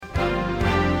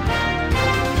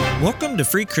Welcome to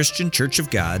Free Christian Church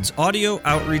of God's Audio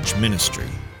Outreach Ministry.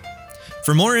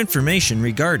 For more information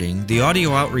regarding the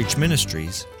Audio Outreach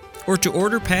Ministries, or to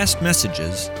order past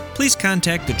messages, please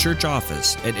contact the church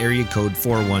office at area code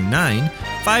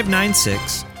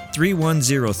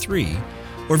 419-596-3103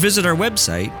 or visit our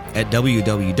website at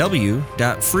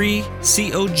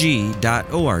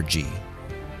www.freecog.org.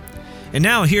 And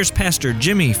now here's Pastor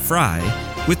Jimmy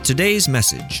Fry with today's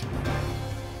message.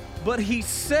 But he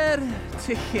said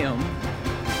to him,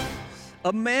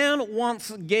 "A man once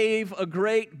gave a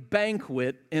great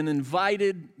banquet and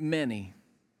invited many.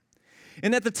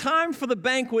 And at the time for the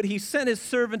banquet, he sent his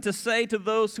servant to say to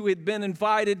those who had been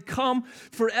invited, 'Come,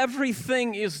 for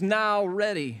everything is now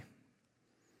ready.'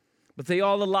 But they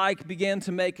all alike began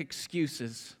to make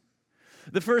excuses.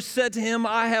 The first said to him,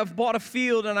 'I have bought a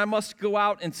field and I must go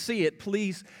out and see it.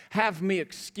 Please have me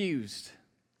excused.'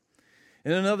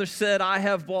 And another said, 'I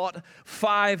have bought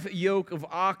 5 yoke of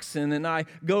oxen, and I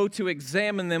go to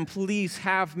examine them. Please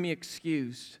have me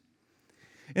excused.'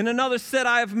 And another said,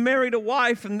 'I have married a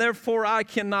wife, and therefore I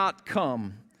cannot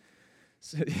come.'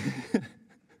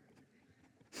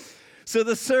 So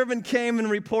the servant came and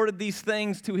reported these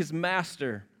things to his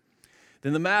master.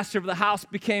 Then the master of the house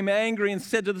became angry and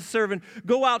said to the servant,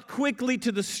 'Go out quickly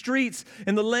to the streets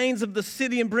and the lanes of the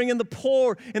city and bring in the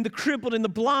poor and the crippled and the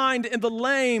blind and the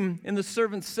lame.' And the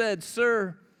servant said,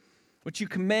 'Sir, what you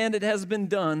commanded has been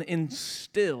done, and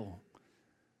still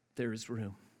there is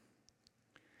room.'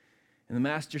 And the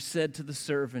master said to the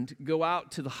servant, 'Go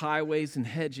out to the highways and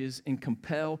hedges and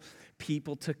compel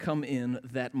people to come in,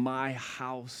 that my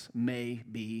house may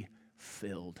be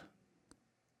filled.'"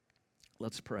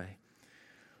 Let's pray.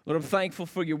 Lord, I'm thankful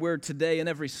for your word today and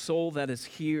every soul that is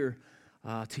here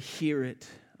to hear it.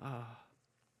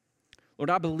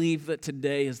 Lord, I believe that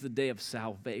today is the day of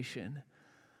salvation.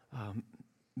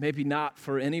 Maybe not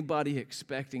for anybody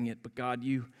expecting it, but God,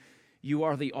 you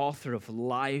are the author of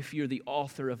life. You're the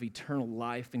author of eternal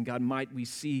life. And God, might we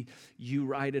see you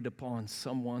write it upon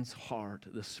someone's heart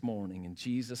this morning. In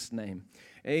Jesus' name,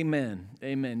 amen.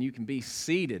 Amen. You can be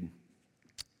seated.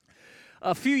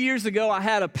 A few years ago, I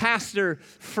had a pastor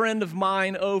friend of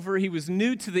mine over. He was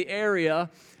new to the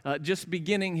area, just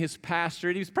beginning his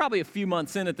pastorate. He was probably a few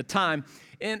months in at the time.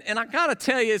 And I got to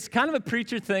tell you, it's kind of a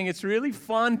preacher thing. It's really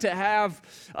fun to have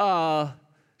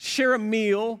share a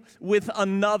meal with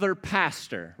another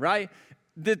pastor, right?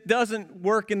 That doesn't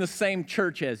work in the same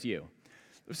church as you.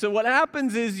 So what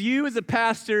happens is you as a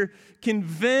pastor can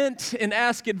vent and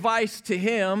ask advice to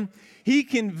him. He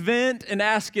can vent and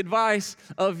ask advice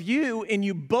of you, and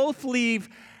you both leave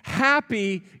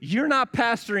happy you're not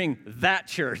pastoring that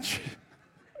church.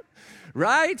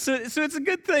 Right? So it's a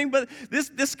good thing. But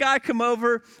this guy come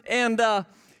over, and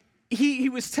he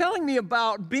was telling me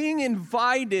about being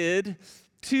invited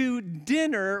to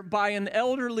dinner by an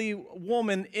elderly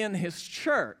woman in his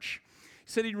church.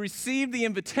 He said he received the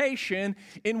invitation,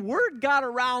 and word got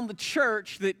around the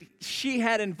church that she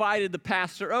had invited the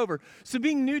pastor over. So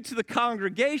being new to the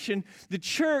congregation, the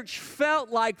church felt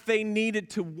like they needed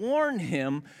to warn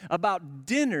him about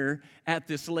dinner at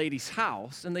this lady's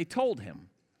house, and they told him,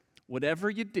 "Whatever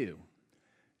you do,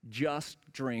 just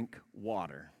drink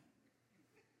water."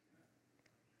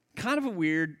 Kind of a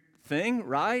weird thing,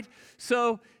 right?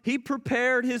 So he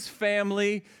prepared his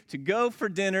family to go for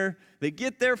dinner. They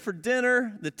get there for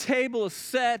dinner. The table is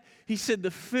set. He said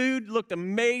the food looked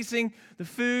amazing. The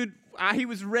food, he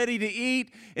was ready to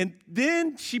eat. And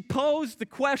then she posed the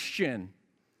question,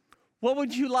 "What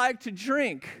would you like to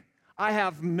drink? I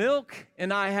have milk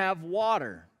and I have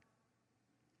water."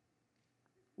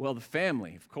 Well, the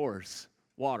family, of course,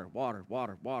 water, water,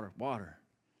 water, water, water.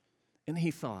 And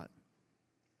he thought,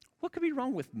 what could be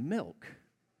wrong with milk?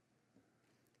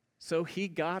 So he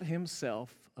got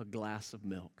himself a glass of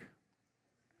milk.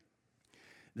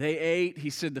 They ate. He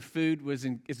said the food was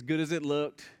as good as it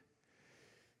looked.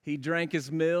 He drank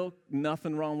his milk,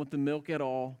 nothing wrong with the milk at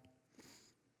all.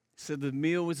 So the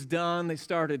meal was done. They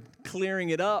started clearing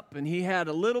it up, and he had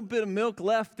a little bit of milk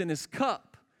left in his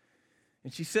cup.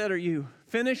 And she said, "Are you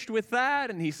finished with that?"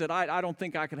 And he said, I don't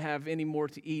think I could have any more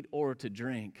to eat or to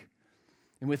drink."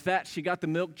 And with that, she got the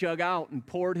milk jug out and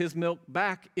poured his milk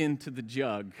back into the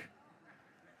jug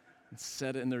and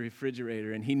set it in the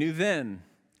refrigerator. And he knew then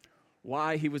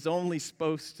why he was only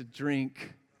supposed to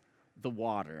drink the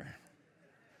water.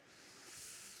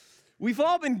 We've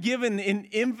all been given an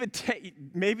invitation.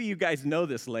 Maybe you guys know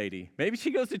this lady. Maybe she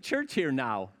goes to church here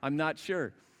now. I'm not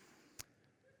sure.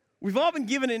 We've all been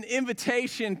given an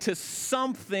invitation to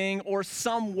something or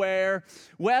somewhere,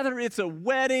 whether it's a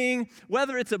wedding,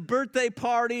 whether it's a birthday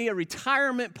party, a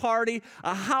retirement party,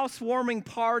 a housewarming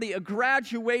party, a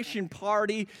graduation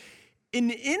party.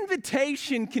 An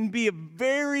invitation can be a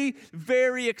very,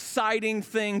 very exciting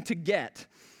thing to get.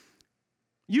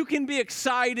 You can be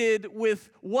excited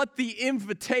with what the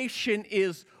invitation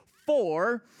is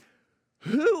for,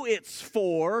 who it's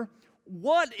for,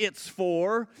 what it's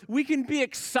for. We can be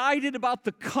excited about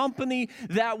the company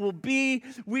that will be.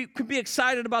 We could be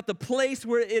excited about the place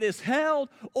where it is held.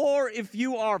 Or if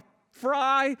you are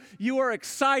Fry, you are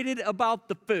excited about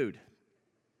the food.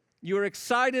 You are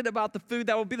excited about the food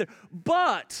that will be there.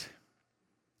 But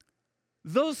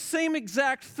those same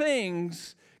exact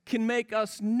things can make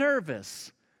us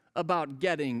nervous about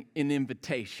getting an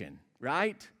invitation,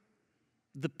 right?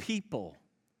 The people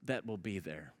that will be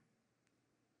there,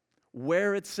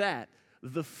 where it's at,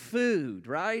 the food,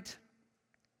 right?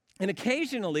 And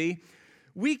occasionally,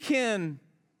 we can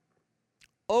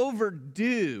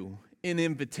overdo an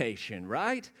invitation,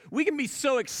 right? We can be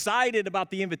so excited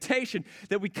about the invitation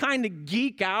that we kind of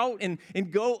geek out and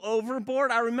go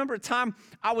overboard. I remember a time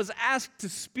I was asked to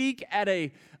speak at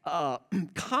a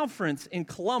conference in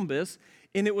Columbus,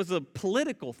 and it was a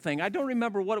political thing. I don't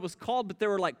remember what it was called, but there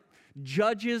were like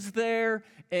judges there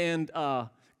and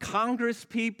Congress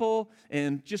people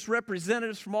and just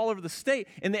representatives from all over the state,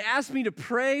 and they asked me to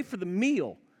pray for the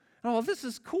meal. Oh, this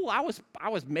is cool. I was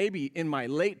maybe in my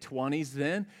late 20s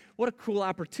then. What a cool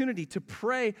opportunity to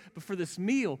pray for this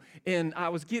meal. And I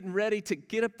was getting ready to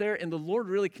get up there, and the Lord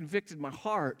really convicted my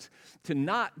heart to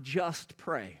not just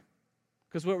pray.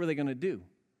 Because what were they going to do?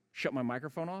 Shut my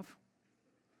microphone off?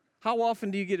 How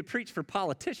often do you get to preach for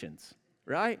politicians,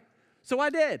 right? So I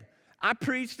did. I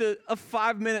preached a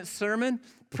 5-minute sermon,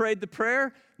 prayed the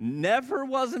prayer, never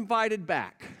was invited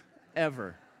back,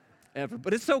 ever.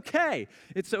 But it's okay.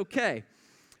 It's okay.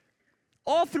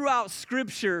 All throughout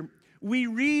Scripture, we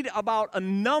read about a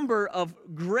number of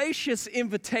gracious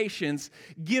invitations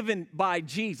given by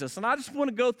Jesus. And I just want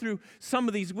to go through some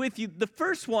of these with you. The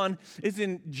first one is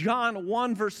in John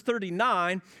 1, verse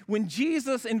 39, when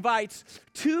Jesus invites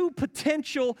 2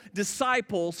 potential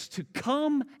disciples to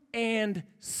come and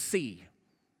see.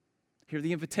 Hear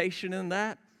the invitation in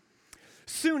that?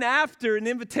 Soon after, an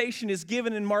invitation is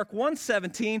given in Mark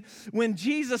 1:17 when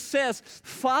Jesus says,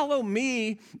 "Follow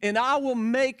me, and I will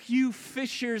make you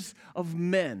fishers of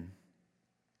men."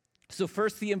 So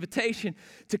first the invitation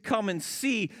to come and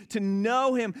see, to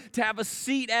know him, to have a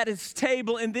seat at his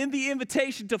table, and then the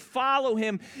invitation to follow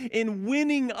him in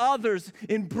winning others,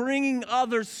 in bringing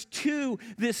others to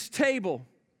this table.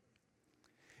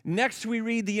 Next, we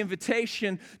read the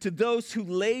invitation to those who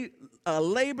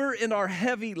labor and are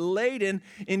heavy laden,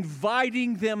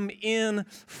 inviting them in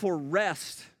for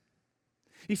rest.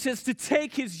 He says to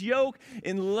take his yoke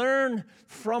and learn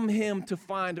from him to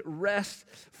find rest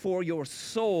for your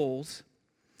souls.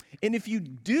 And if you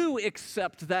do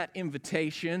accept that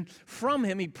invitation from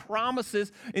him, he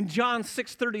promises in John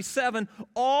 6:37,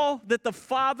 all that the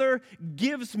Father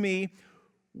gives me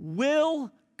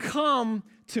will come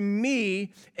to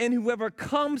me, and whoever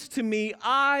comes to me,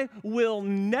 I will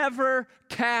never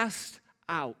cast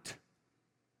out.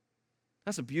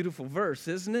 That's a beautiful verse,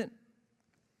 isn't it?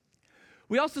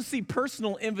 We also see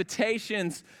personal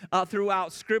invitations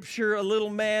throughout Scripture. A little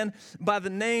man by the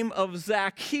name of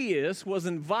Zacchaeus was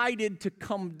invited to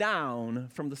come down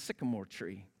from the sycamore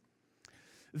tree.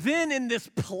 Then in this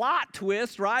plot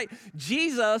twist, right,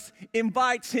 Jesus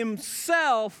invites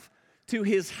himself to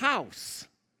his house.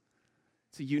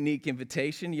 It's a unique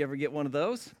invitation. You ever get one of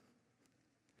those?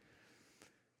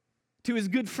 To his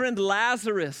good friend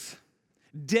Lazarus,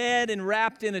 dead and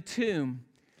wrapped in a tomb,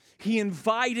 he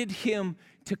invited him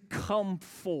to come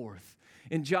forth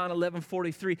in John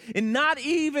 11:43. And not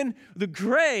even the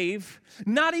grave,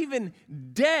 not even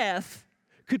death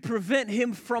could prevent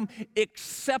him from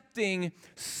accepting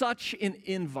such an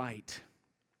invite.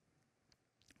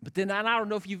 But then, I don't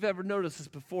know if you've ever noticed this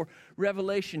before,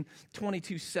 Revelation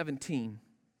 22:17,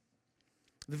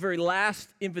 the very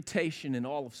last invitation in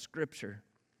all of Scripture.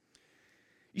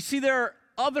 You see, there are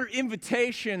other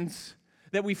invitations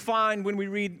that we find when we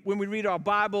read our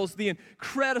Bibles, the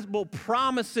incredible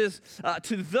promises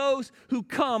to those who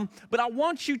come. But I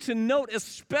want you to note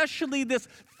especially this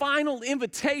final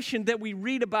invitation that we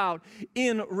read about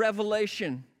in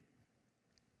Revelation.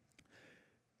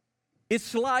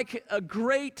 It's like a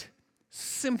great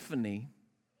symphony,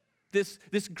 this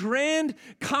grand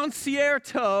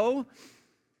concerto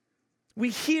we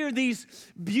hear these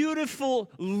beautiful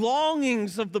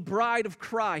longings of the bride of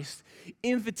Christ,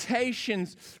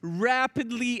 invitations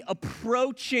rapidly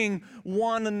approaching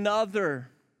one another.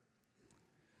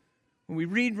 When we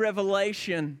read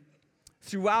Revelation,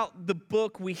 throughout the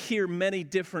book, we hear many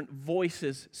different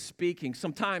voices speaking.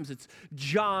 Sometimes it's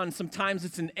John, sometimes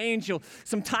it's an angel,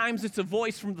 sometimes it's a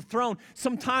voice from the throne,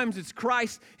 sometimes it's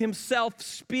Christ himself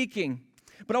speaking.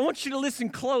 But I want you to listen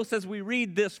close as we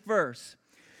read this verse.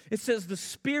 It says, "The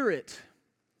Spirit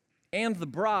and the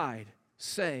bride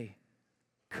say,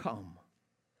 'Come.'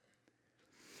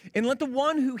 And let the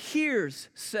one who hears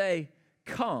say,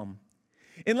 'Come.'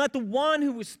 And let the one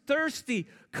who is thirsty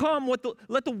come.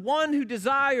 Let the one who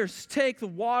desires take the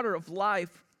water of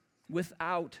life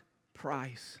without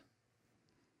price."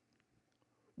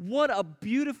 What a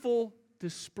beautiful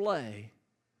display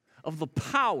of the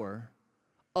power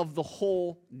of the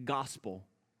whole gospel.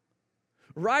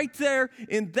 Right there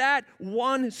in that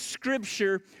one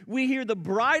scripture, we hear the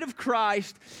bride of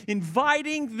Christ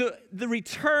inviting the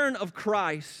return of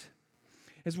Christ.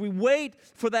 As we wait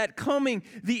for that coming,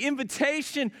 the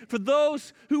invitation for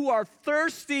those who are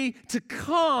thirsty to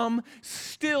come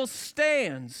still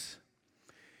stands.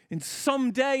 And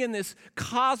someday in this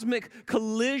cosmic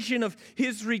collision of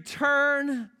his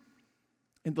return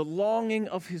and the longing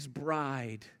of his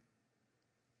bride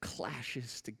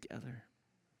clashes together.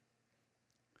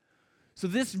 So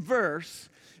this verse,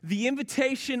 the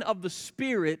invitation of the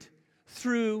Spirit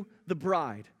through the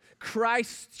bride,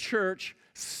 Christ's church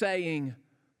saying,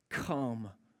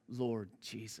 "Come, Lord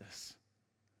Jesus."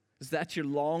 Is that your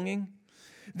longing?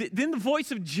 Then the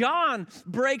voice of John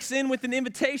breaks in with an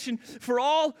invitation for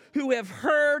all who have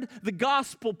heard the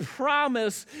gospel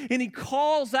promise, and he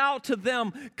calls out to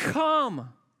them,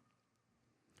 "Come."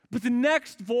 But the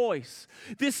next voice,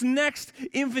 this next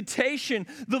invitation,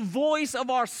 the voice of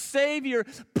our Savior,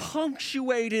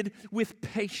 punctuated with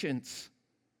patience.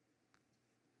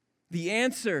 The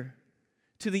answer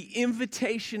to the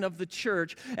invitation of the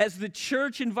church, as the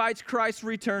church invites Christ's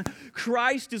return,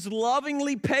 Christ is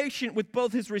lovingly patient with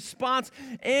both his response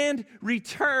and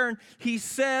return. He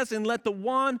says, "And let the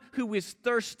one who is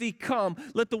thirsty come.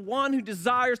 Let the one who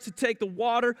desires to take the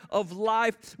water of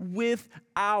life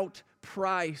without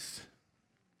price."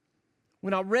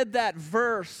 When I read that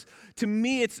verse, to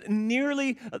me it's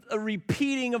nearly a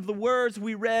repeating of the words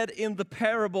we read in the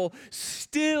parable.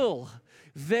 Still,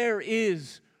 there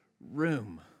is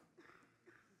room.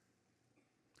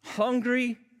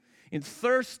 Hungry and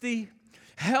thirsty,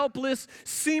 helpless,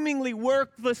 seemingly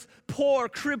worthless, poor,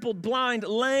 crippled, blind,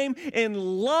 lame, and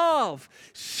love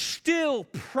still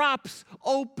props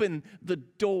open the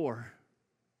door.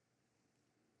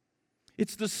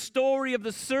 It's the story of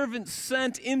the servant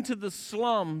sent into the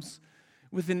slums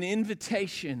with an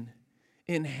invitation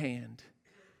in hand.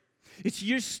 It's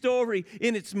your story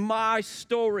and it's my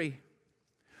story.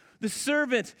 The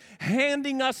servant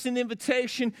handing us an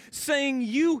invitation saying,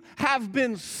 "You have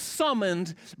been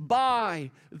summoned by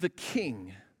the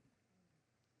King."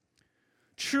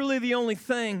 Truly the only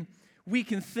thing we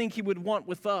can think he would want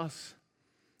with us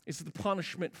is the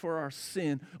punishment for our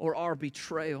sin or our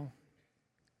betrayal.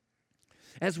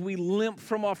 As we limp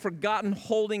from our forgotten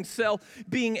holding cell,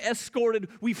 being escorted,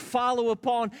 we follow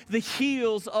upon the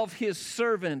heels of his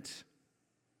servant.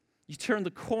 You turn the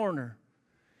corner,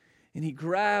 and he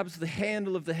grabs the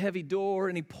handle of the heavy door,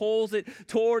 and he pulls it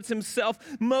towards himself,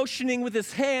 motioning with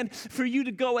his hand for you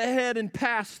to go ahead and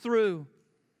pass through.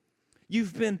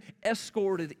 You've been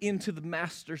escorted into the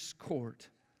master's court.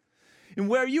 And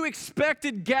where you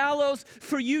expected gallows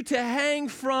for you to hang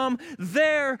from,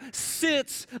 there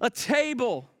sits a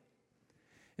table.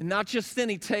 And not just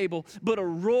any table, but a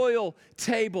royal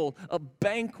table, a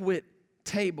banquet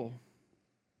table.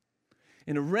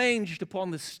 And arranged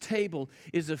upon this table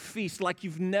is a feast like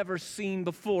you've never seen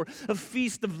before. A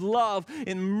feast of love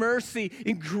and mercy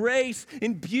and grace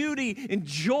and beauty and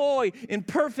joy and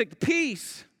perfect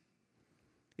peace.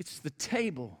 It's the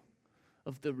table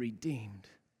of the redeemed.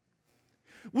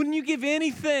 Wouldn't you give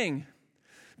anything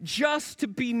just to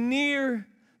be near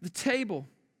the table?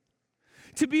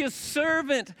 To be a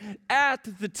servant at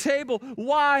the table?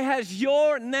 Why has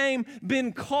your name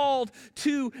been called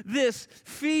to this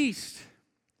feast?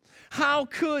 How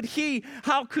could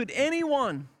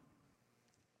anyone?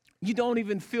 You don't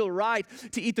even feel right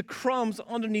to eat the crumbs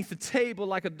underneath the table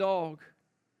like a dog.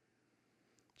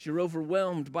 You're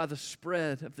overwhelmed by the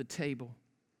spread of the table.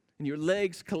 And your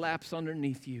legs collapse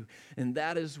underneath you. And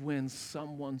that is when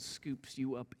someone scoops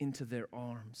you up into their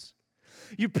arms.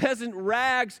 Your peasant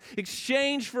rags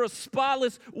exchanged for a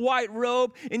spotless white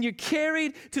robe. And you're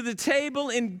carried to the table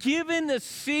and given a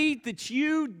seat that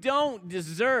you don't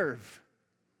deserve.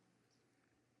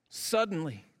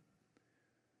 Suddenly,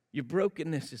 your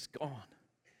brokenness is gone.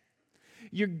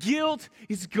 Your guilt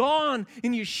is gone,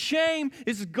 and your shame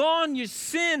is gone. Your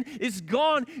sin is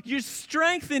gone. You're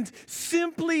strengthened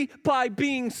simply by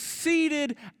being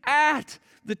seated at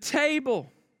the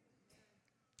table.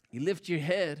 You lift your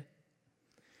head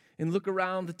and look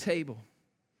around the table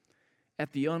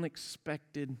at the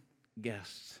unexpected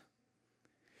guests.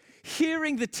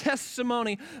 Hearing the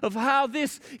testimony of how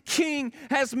this king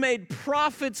has made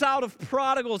prophets out of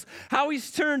prodigals, how he's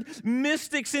turned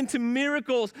mystics into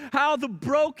miracles, how the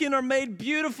broken are made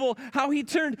beautiful, how he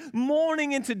turned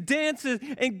mourning into dances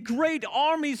and great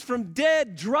armies from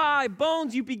dead, dry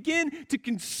bones. You begin to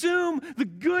consume the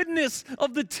goodness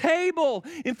of the table,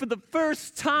 and for the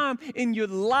first time in your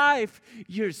life,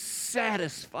 you're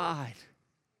satisfied.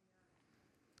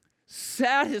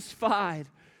 Satisfied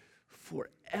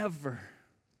forever.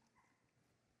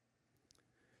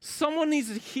 Someone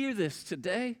needs to hear this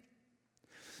today.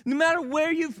 No matter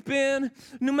where you've been,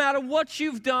 no matter what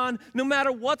you've done, no matter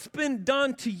what's been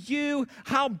done to you,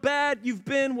 how bad you've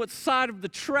been, what side of the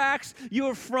tracks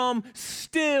you're from,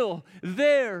 still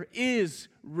there is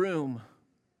room.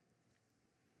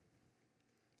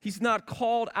 He's not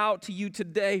called out to you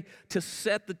today to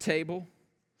set the table,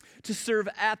 to serve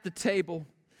at the table,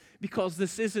 because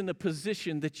this isn't a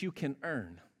position that you can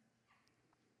earn.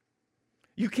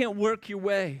 You can't work your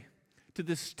way to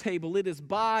this table. It is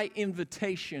by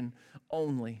invitation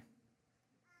only.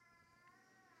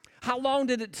 How long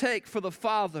did it take for the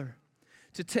father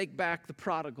to take back the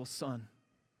prodigal son?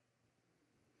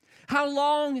 How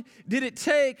long did it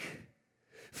take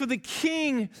for the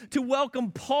king to welcome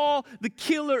Paul, the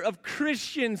killer of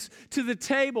Christians, to the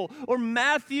table, or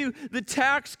Matthew, the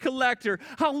tax collector?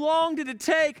 How long did it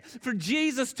take for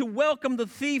Jesus to welcome the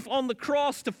thief on the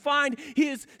cross to find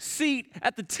his seat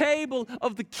at the table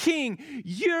of the king?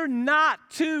 You're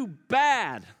not too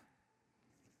bad.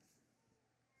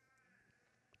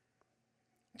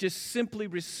 Just simply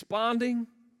responding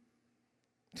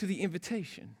to the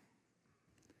invitation.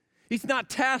 He's not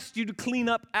tasked you to clean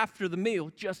up after the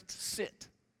meal. Just sit.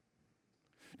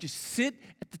 Just sit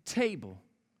at the table.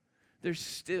 There's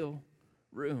still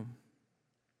room.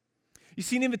 You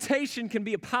see, an invitation can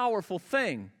be a powerful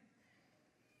thing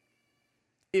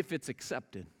if it's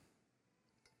accepted.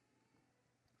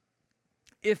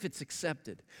 If it's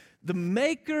accepted. The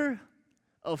maker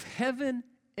of heaven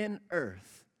and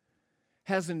earth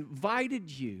has invited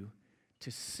you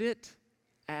to sit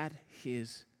at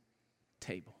his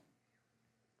table.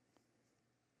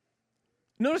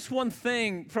 Notice one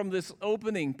thing from this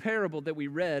opening parable that we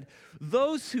read.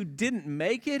 Those who didn't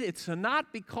make it, it's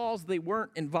not because they weren't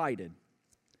invited.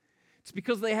 It's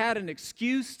because they had an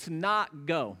excuse to not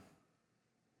go.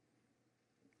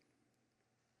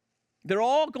 They're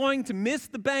all going to miss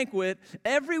the banquet.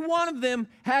 Every one of them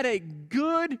had a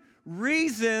good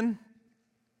reason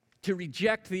to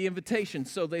reject the invitation,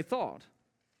 so they thought.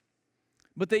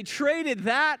 But they traded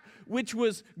that which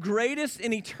was greatest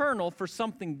and eternal for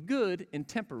something good and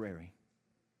temporary.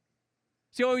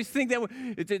 So you always think that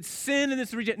it's sin and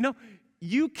it's reject. No,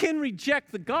 you can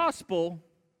reject the gospel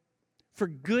for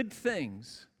good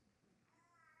things,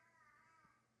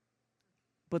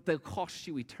 but they'll cost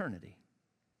you eternity.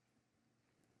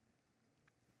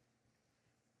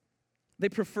 They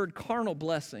preferred carnal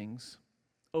blessings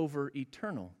over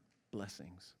eternal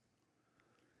blessings.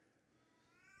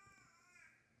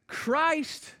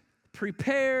 Christ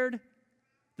prepared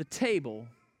the table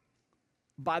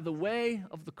by the way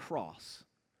of the cross.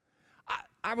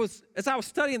 As I was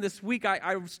studying this week,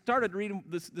 I started reading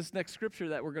this next scripture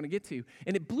that we're going to get to,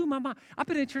 and it blew my mind. I've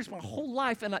been in church my whole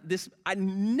life, and I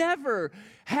never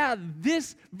had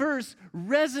this verse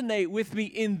resonate with me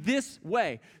in this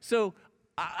way. So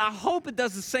I hope it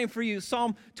does the same for you.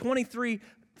 Psalm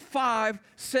 23:5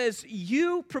 says,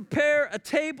 "You prepare a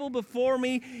table before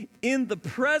me in the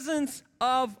presence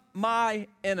of my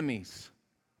enemies."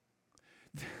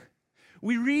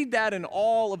 We read that in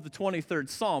all of the 23rd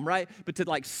Psalm, right? But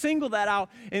to single that out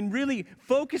and really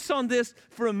focus on this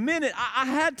for a minute, I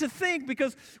had to think,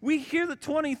 because we hear the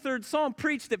 23rd Psalm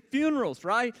preached at funerals,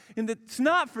 right? And it's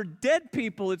not for dead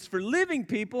people, it's for living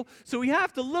people. So we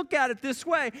have to look at it this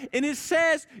way. And it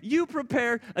says, "You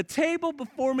prepare a table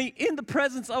before me in the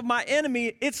presence of my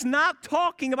enemy." It's not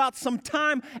talking about some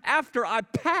time after I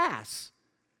pass.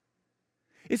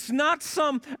 It's not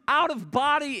some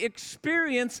out-of-body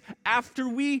experience after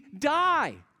we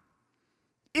die.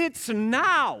 It's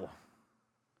now.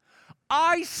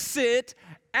 I sit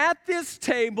at this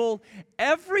table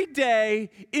every day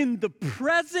in the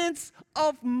presence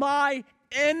of my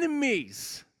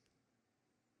enemies.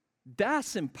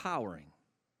 That's empowering.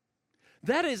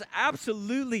 That is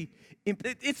absolutely,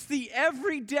 it's the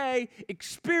everyday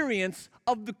experience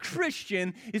of the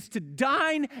Christian, is to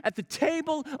dine at the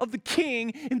table of the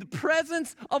King in the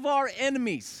presence of our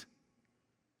enemies.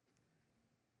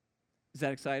 Is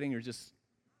that exciting or just,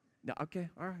 no, okay,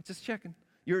 all right, just checking.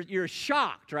 You're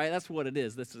shocked, right? That's what it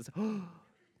is. This is,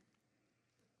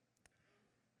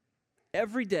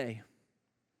 every day,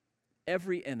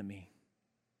 every enemy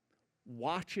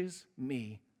watches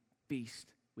me feast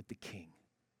with the King.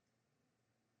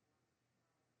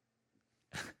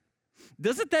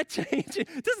 Doesn't that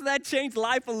change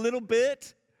life a little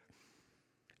bit?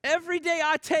 Every day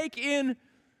I take in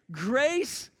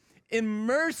grace, in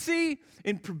mercy,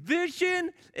 in provision,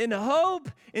 in hope,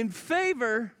 in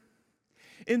favor.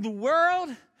 In the world,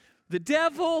 the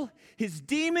devil, his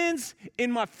demons,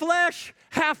 in my flesh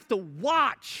have to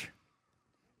watch,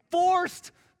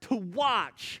 forced to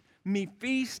watch me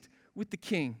feast with the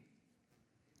King.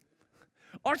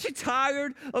 Aren't you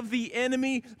tired of the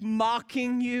enemy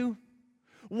mocking you,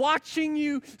 watching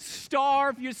you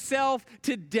starve yourself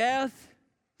to death,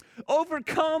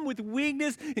 overcome with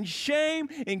weakness and shame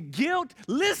and guilt?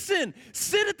 Listen,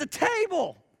 sit at the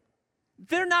table.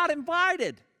 They're not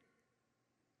invited.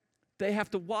 They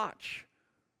have to watch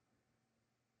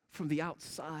from the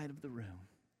outside of the room.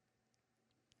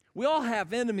 We all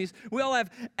have enemies. We all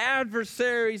have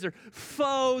adversaries or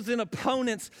foes and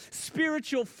opponents,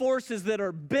 spiritual forces that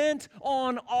are bent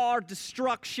on our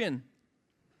destruction.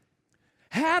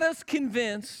 Had us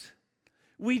convinced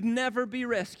we'd never be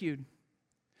rescued.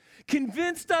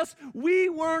 Convinced us we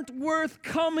weren't worth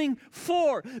coming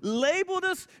for. Labeled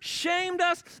us, shamed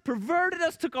us, perverted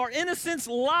us, took our innocence,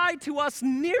 lied to us,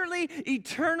 nearly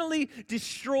eternally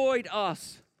destroyed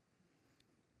us.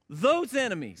 Those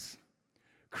enemies,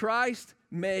 Christ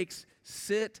makes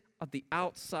sit at the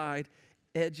outside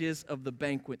edges of the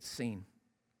banquet scene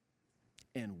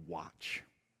and watch.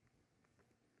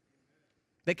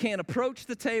 They can't approach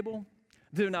the table.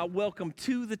 They're not welcome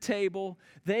to the table.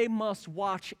 They must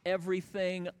watch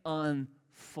everything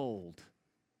unfold.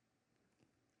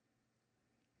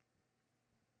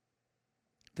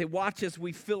 They watch as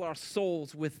we fill our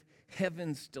souls with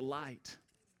heaven's delight,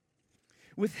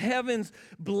 with heaven's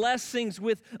blessings,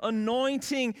 with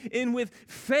anointing, and with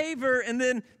favor, and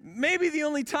then maybe the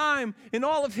only time in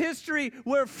all of history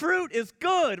where fruit is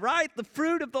good, right? The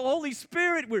fruit of the Holy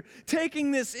Spirit. We're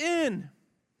taking this in.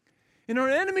 And our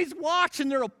enemies watch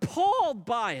and they're appalled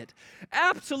by it.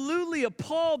 Absolutely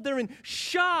appalled. They're in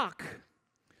shock.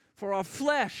 For our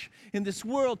flesh in this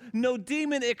world, no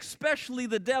demon, especially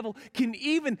the devil, can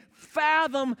even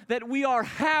fathom that we are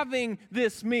having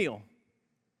this meal.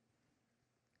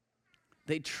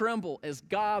 They tremble as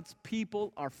God's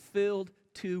people are filled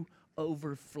to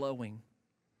overflowing.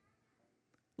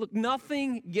 Look,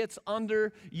 nothing gets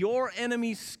under your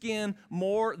enemy's skin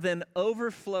more than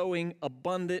overflowing,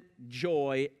 abundant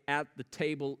joy at the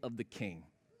table of the King.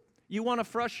 You want to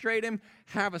frustrate him?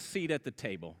 Have a seat at the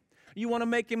table. You want to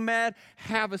make him mad?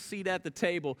 Have a seat at the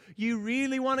table. You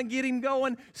really want to get him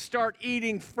going? Start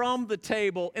eating from the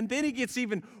table. And then it gets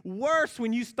even worse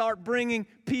when you start bringing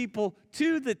people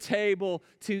to the table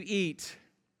to eat.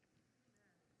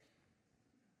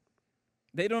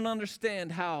 They don't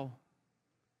understand how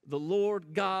the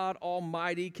Lord God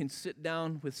Almighty can sit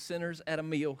down with sinners at a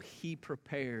meal he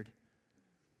prepared.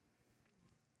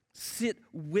 Sit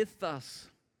with us,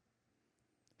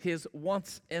 his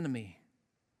once enemy.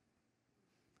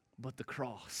 But the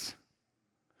cross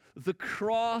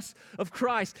of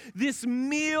Christ. This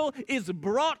meal is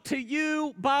brought to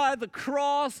you by the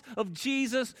cross of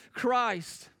Jesus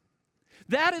Christ.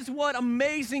 That is what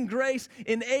amazing grace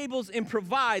enables and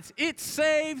provides. It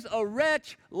saves a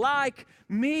wretch like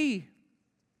me.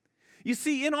 You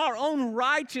see, in our own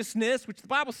righteousness, which the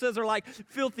Bible says are like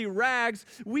filthy rags,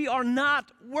 we are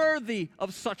not worthy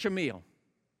of such a meal.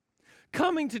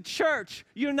 Coming to church,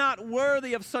 you're not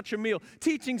worthy of such a meal.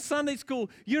 Teaching Sunday school,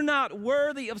 you're not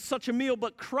worthy of such a meal,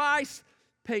 but Christ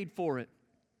paid for it.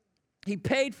 He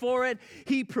paid for it,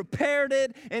 he prepared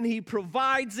it, and he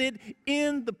provides it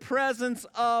in the presence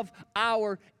of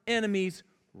our enemies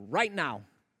right now.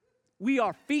 We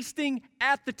are feasting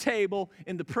at the table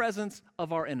in the presence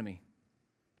of our enemy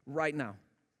right now.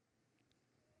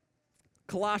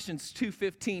 Colossians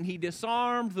 2:15, he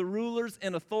disarmed the rulers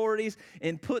and authorities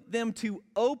and put them to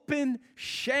open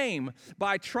shame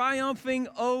by triumphing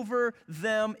over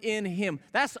them in him.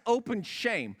 That's open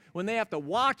shame, when they have to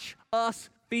watch us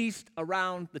feast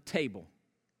around the table.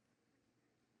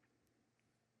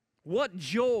 What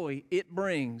joy it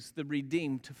brings the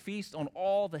redeemed to feast on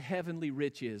all the heavenly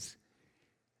riches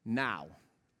now.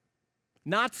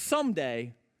 Not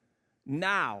someday,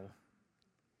 now.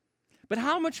 But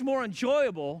how much more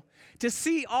enjoyable to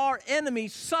see our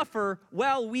enemies suffer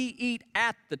while we eat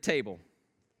at the table.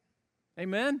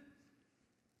 Amen?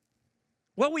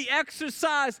 While we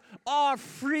exercise our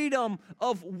freedom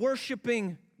of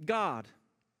worshiping God.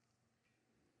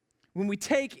 When we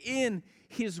take in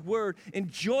His word and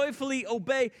joyfully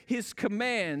obey His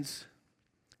commands,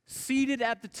 seated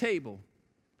at the table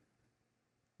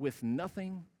with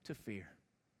nothing to fear.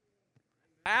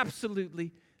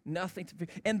 Absolutely nothing to fear.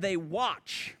 And they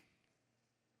watch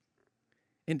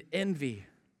and envy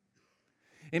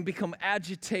and become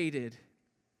agitated,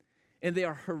 and they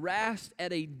are harassed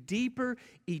at a deeper,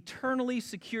 eternally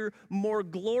secure, more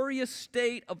glorious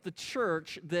state of the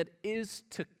church that is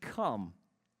to come.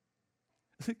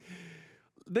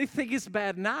 They think it's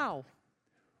bad now.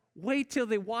 Wait till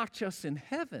they watch us in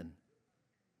heaven,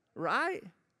 right?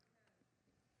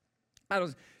 I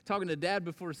was talking to Dad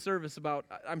before service about,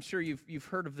 I'm sure you've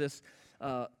heard of this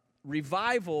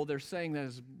revival they're saying that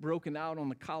has broken out on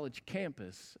the college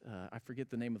campus. I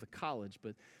forget the name of the college,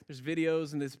 but there's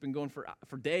videos, and it's been going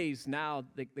for days now.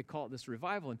 They call it this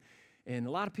revival, and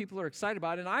a lot of people are excited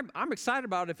about it, and I'm excited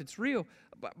about it if it's real.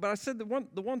 But I said the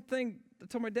one thing I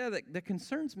told my dad that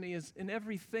concerns me is in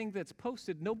everything that's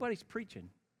posted, nobody's preaching.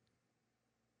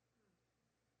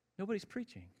 Nobody's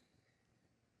preaching.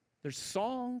 There's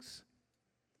songs,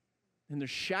 and there's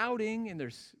shouting, and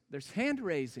there's hand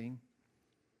raising,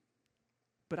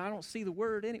 but I don't see the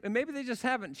word anyway. And maybe they just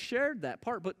haven't shared that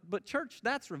part, but church,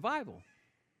 that's revival.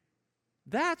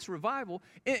 That's revival.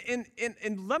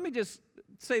 And let me just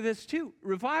say this too.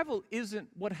 Revival isn't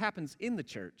what happens in the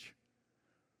church.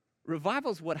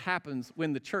 Revival is what happens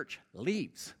when the church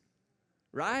leaves,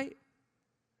 right?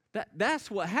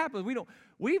 That's what happens.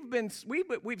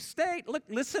 We've stayed. Look,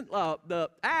 listen. The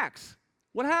Acts.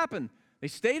 What happened? They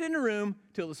stayed in a room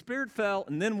till the Spirit fell,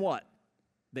 and then what?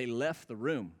 They left the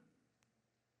room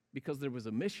because there was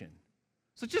a mission.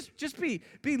 So just be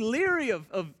leery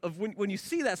of when you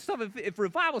see that stuff. If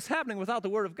revival is happening without the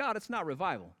Word of God, it's not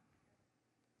revival.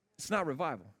 It's not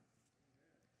revival.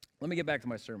 Let me get back to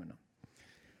my sermon now.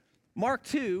 Mark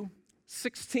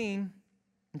 2:16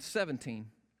 and 17.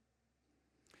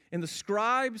 And the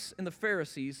scribes and the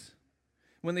Pharisees,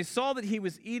 when they saw that he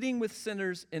was eating with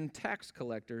sinners and tax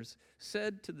collectors,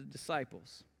 said to the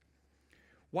disciples,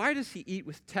 "Why does he eat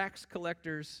with tax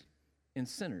collectors and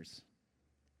sinners?"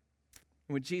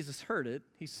 And when Jesus heard it,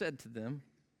 he said to them,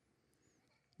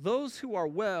 "Those who are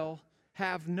well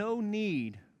have no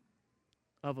need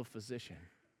of a physician,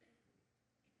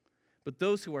 but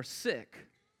those who are sick.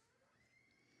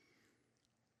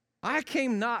 I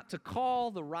came not to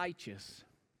call the righteous,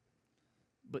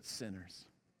 but sinners."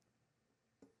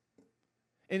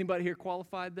 Anybody here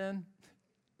qualified then?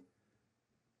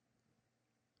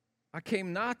 I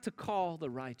came not to call the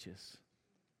righteous,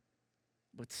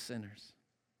 but sinners.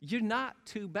 You're not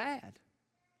too bad.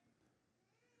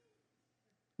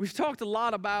 We've talked a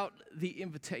lot about the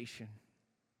invitation.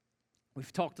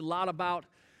 We've talked a lot about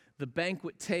the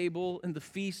banquet table and the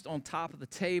feast on top of the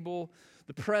table,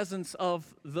 the presence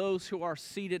of those who are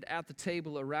seated at the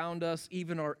table around us,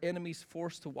 even our enemies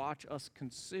forced to watch us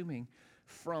consuming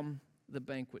from the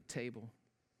banquet table.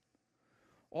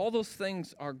 All those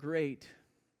things are great,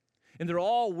 and they're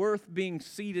all worth being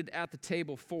seated at the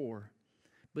table for,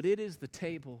 but it is the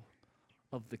table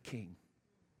of the King.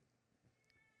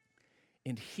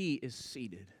 And He is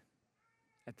seated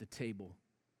at the table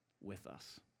with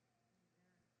us.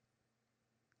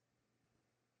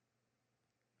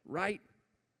 Right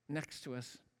next to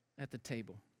us at the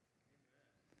table.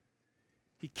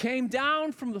 He came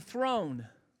down from the throne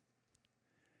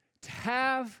to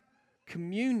have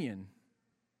communion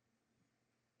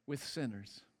with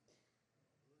sinners.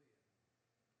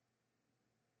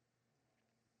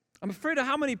 I'm afraid of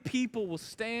how many people will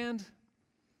stand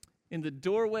in the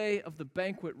doorway of the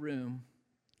banquet room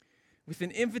with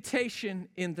an invitation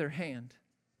in their hand.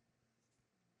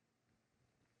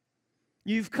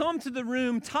 You've come to the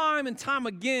room time and time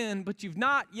again, but you've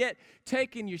not yet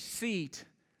taken your seat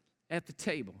at the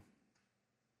table.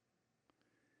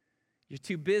 You're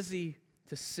too busy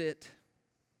to sit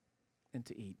and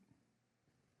to eat.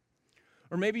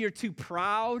 Or maybe you're too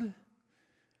proud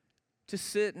to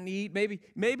sit and eat.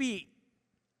 Maybe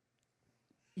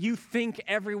you think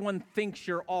everyone thinks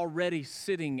you're already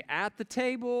sitting at the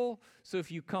table, so if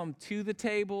you come to the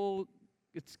table,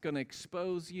 it's going to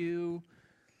expose you.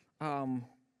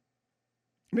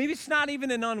 Maybe it's not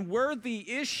even an unworthy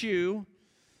issue.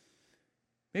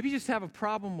 Maybe you just have a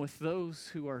problem with those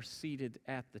who are seated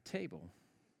at the table.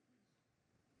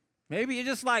 Maybe you're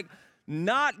just like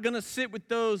not going to sit with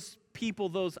those people,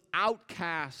 those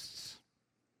outcasts,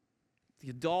 the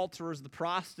adulterers, the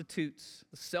prostitutes,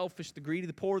 the selfish, the greedy,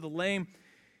 the poor, the lame,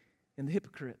 and the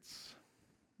hypocrites.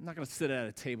 I'm not going to sit at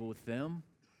a table with them.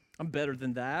 I'm better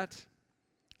than that.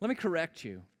 Let me correct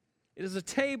you. It is a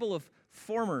table of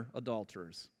former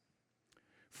adulterers,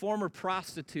 former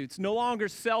prostitutes, no longer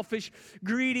selfish,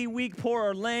 greedy, weak, poor,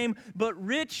 or lame, but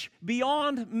rich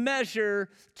beyond measure,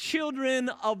 children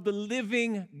of the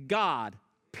living God,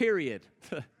 period.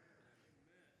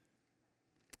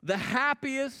 The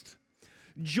happiest,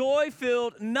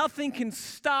 joy-filled, nothing can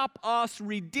stop us,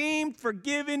 redeemed,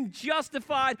 forgiven,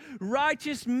 justified,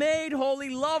 righteous, made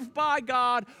holy, loved by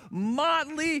God,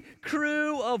 motley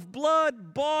crew of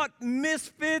blood-bought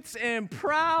misfits and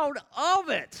proud of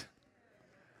it.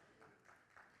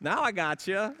 Now I got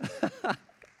you.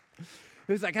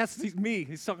 He's like, that's me.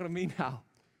 He's talking to me now.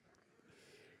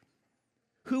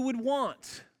 Who would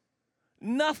want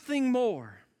nothing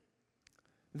more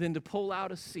than to pull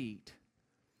out a seat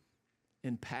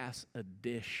and pass a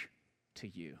dish to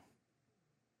you?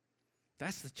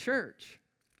 That's the church.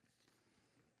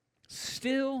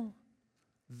 Still,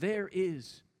 there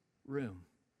is room.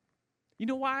 You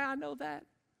know why I know that?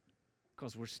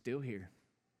 Because we're still here.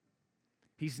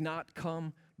 He's not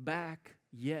come back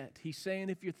yet. He's saying,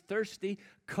 if you're thirsty,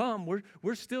 come.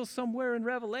 We're still somewhere in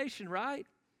Revelation, right?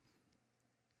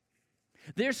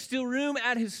 There's still room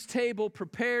at his table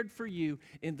prepared for you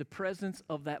in the presence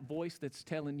of that voice that's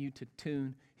telling you to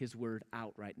tune his word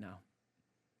out right now.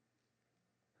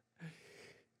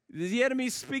 The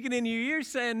enemy's speaking in your ear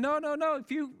saying, no.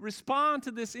 If you respond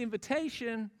to this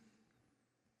invitation,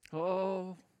 it's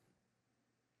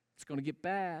going to get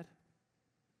bad.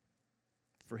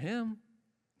 For him,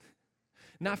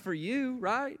 not for you,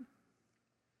 right?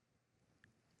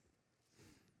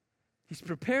 He's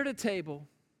prepared a table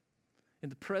in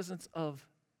the presence of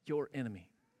your enemy,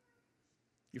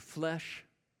 your flesh,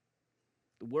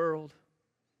 the world,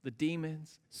 the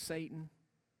demons, Satan,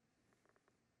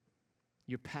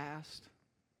 your past,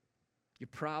 your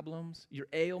problems, your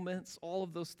ailments, all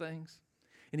of those things.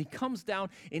 And he comes down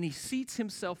and he seats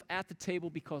himself at the table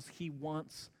because he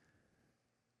wants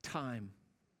time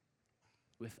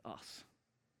with us.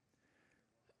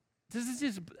 This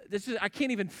is I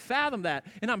can't even fathom that.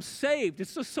 And I'm saved.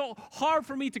 It's just so hard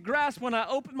for me to grasp when I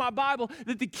open my Bible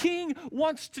that the King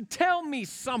wants to tell me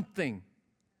something.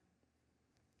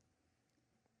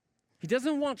 He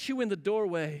doesn't want you in the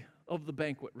doorway of the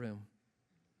banquet room.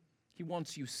 He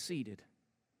wants you seated.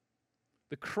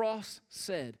 The cross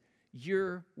said,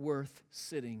 you're worth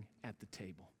sitting at the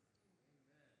table.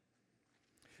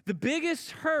 The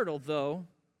biggest hurdle, though,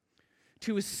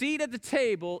 to a seat at the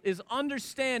table is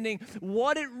understanding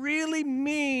what it really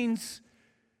means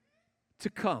to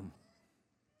come.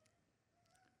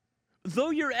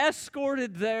 Though you're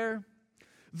escorted there,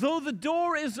 though the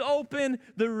door is open,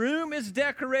 the room is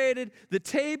decorated, the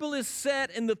table is set,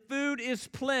 and the food is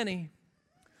plenty,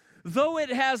 though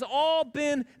it has all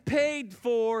been paid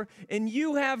for and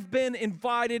you have been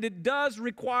invited, it does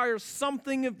require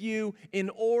something of you in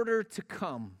order to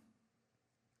come.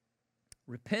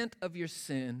 Repent of your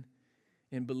sin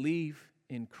and believe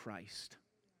in Christ.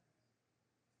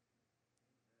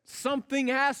 Something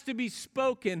has to be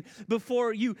spoken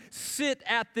before you sit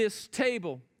at this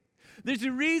table. There's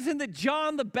a reason that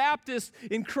John the Baptist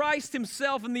and Christ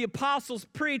himself and the apostles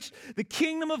preached, the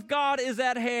kingdom of God is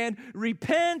at hand.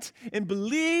 Repent and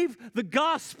believe the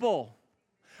gospel.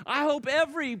 I hope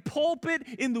every pulpit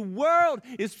in the world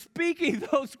is speaking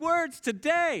those words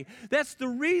today. That's the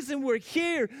reason we're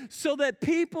here, so that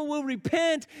people will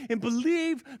repent and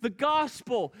believe the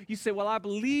gospel. You say, well, I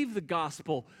believe the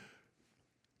gospel.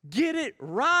 Get it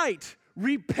right.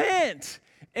 Repent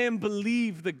and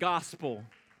believe the gospel.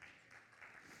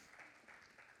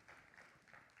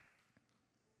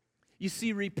 You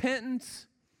see, repentance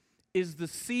is the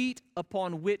seat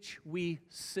upon which we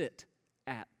sit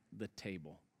at the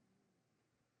table.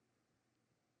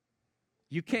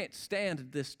 You can't stand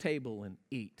at this table and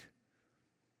eat.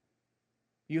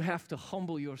 You have to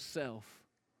humble yourself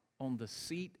on the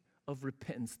seat of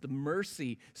repentance, the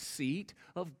mercy seat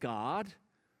of God.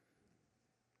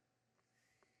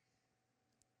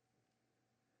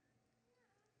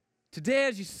 Today,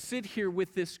 as you sit here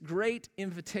with this great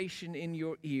invitation in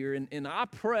your ear, and I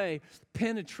pray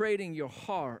penetrating your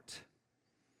heart,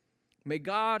 may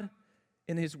God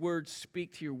in his word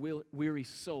speak to your weary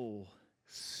soul.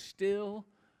 Still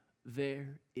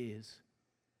there is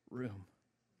room.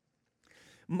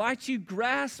 might you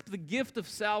grasp the gift of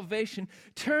salvation,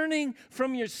 turning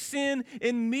from your sin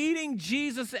and meeting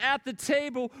Jesus at the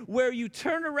table where you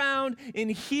turn around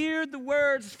and hear the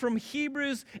words from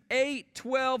Hebrews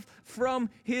 8:12 from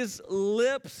his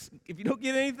lips. If you don't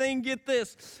get anything, get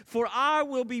this. For I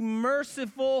will be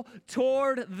merciful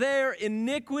toward their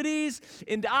iniquities,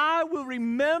 and I will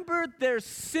remember their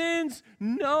sins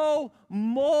no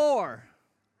more.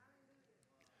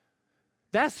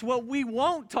 That's what we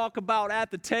won't talk about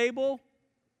at the table,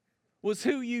 was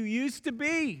who you used to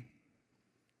be.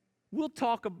 We'll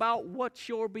talk about what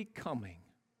you're becoming.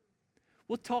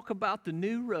 We'll talk about the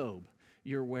new robe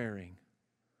you're wearing.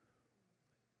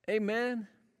 Amen.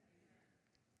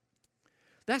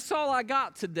 That's all I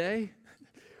got today,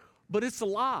 but it's a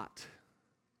lot.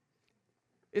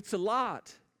 It's a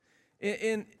lot.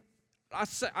 And I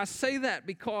say that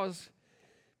because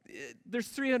there's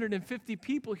 350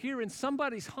 people here and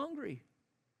somebody's hungry.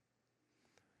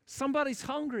 Somebody's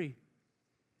hungry.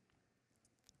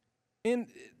 And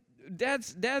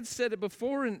Dad said it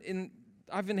before, and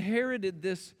I've inherited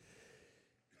this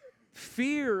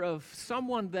fear of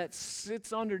someone that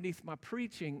sits underneath my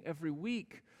preaching every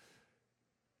week.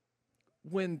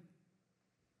 When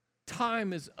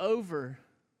time is over,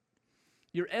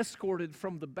 you're escorted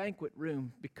from the banquet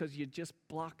room because you're just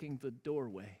blocking the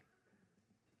doorway.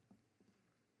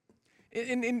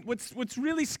 And what's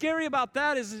really scary about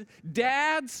that is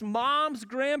dads, moms,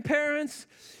 grandparents,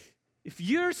 if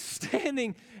you're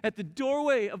standing at the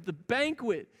doorway of the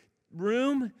banquet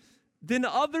room, then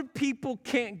other people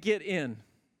can't get in.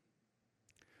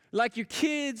 Like your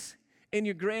kids and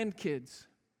your grandkids.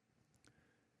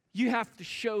 You have to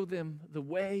show them the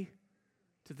way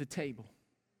to the table.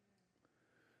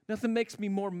 Nothing makes me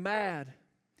more mad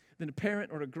than a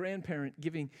parent or a grandparent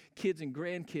giving kids and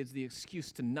grandkids the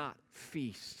excuse to not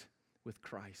feast with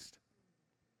Christ.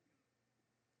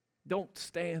 Don't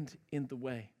stand in the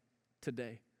way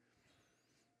today.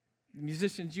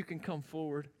 Musicians, you can come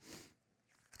forward.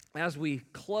 As we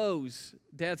close,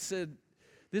 Dad said,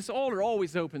 this altar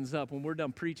always opens up when we're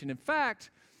done preaching. In fact,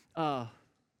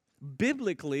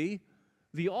 biblically,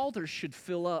 the altar should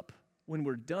fill up when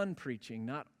we're done preaching,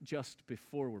 not just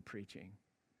before we're preaching.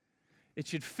 It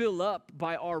should fill up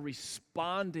by our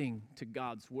responding to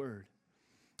God's word.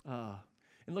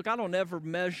 And look, I don't ever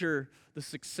measure the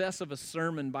success of a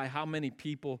sermon by how many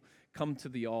people come to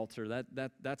the altar.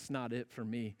 That's not it for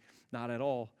me, not at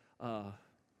all.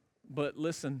 But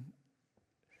listen,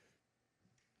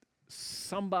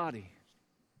 somebody's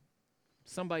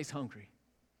hungry.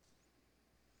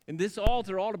 And this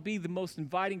altar ought to be the most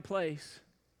inviting place.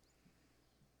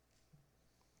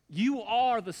 You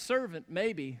are the servant,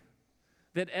 maybe,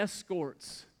 that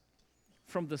escorts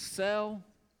from the cell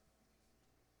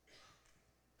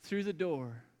through the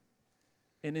door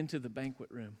and into the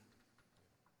banquet room.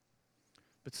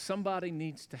 But somebody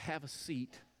needs to have a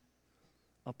seat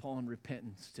upon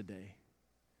repentance today.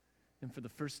 And for the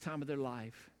first time of their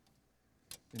life,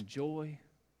 enjoy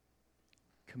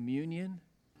communion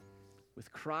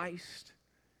with Christ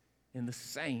and the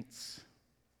saints,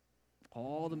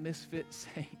 all the misfit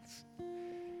saints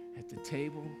at the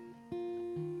table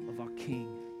of our King.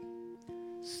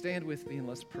 Stand with me and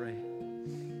let's pray.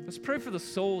 Let's pray for the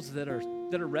souls that are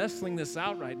wrestling this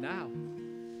out right now.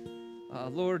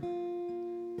 Lord,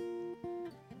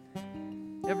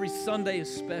 every Sunday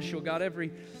is special. God,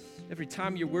 every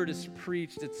time your word is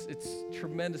preached, it's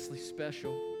tremendously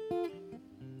special.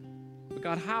 But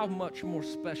God, how much more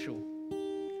special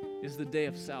is the day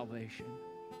of salvation?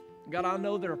 God, I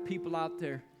know there are people out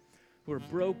there who are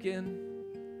broken,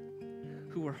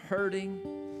 who are hurting,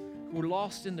 who are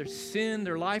lost in their sin.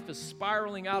 Their life is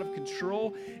spiraling out of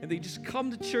control, and they just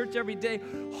come to church every day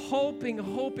hoping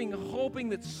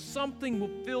that something will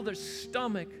fill their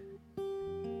stomach.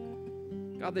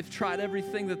 God, they've tried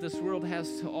everything that this world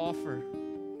has to offer,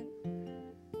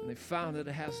 and they found that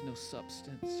it has no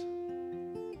substance.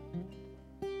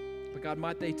 But God,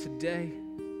 might they today,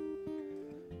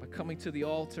 by coming to the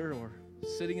altar or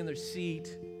sitting in their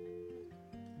seat,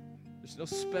 there's no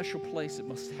special place it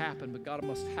must happen, but God, it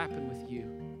must happen with you.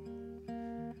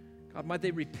 God, might they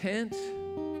repent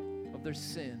of their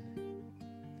sin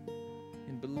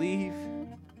and believe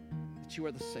that you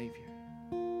are the Savior.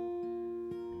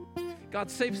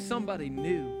 God, save somebody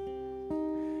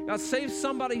new. God, save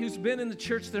somebody who's been in the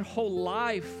church their whole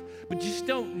life, but just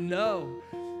don't know.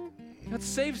 God,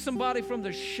 save somebody from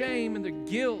their shame and their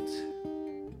guilt.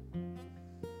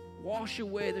 Wash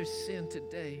away their sin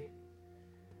today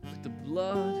with the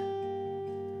blood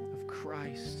of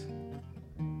Christ,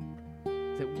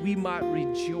 that we might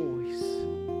rejoice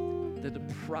that the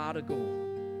prodigal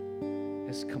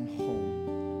has come home.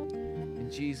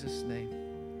 In Jesus' name,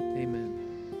 amen.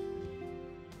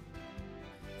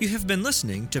 You have been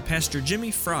listening to Pastor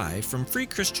Jimmy Fry from Free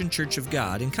Christian Church of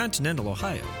God in Continental,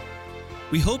 Ohio.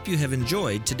 We hope you have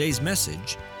enjoyed today's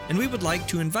message, and we would like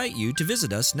to invite you to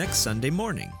visit us next Sunday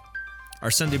morning.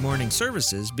 Our Sunday morning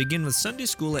services begin with Sunday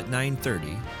school at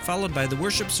 9:30, followed by the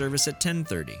worship service at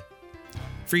 10:30.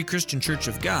 Free Christian Church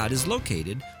of God is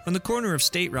located on the corner of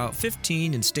State Route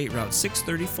 15 and State Route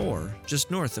 634,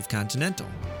 just north of Continental.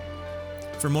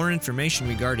 For more information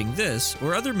regarding this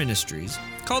or other ministries,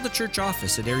 call the church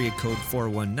office at area code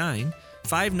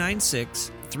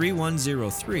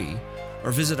 419-596-3103 or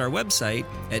visit our website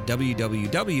at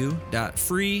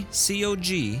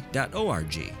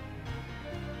www.freecog.org.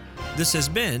 This has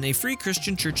been a Free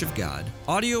Christian Church of God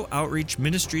Audio Outreach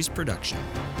Ministries production.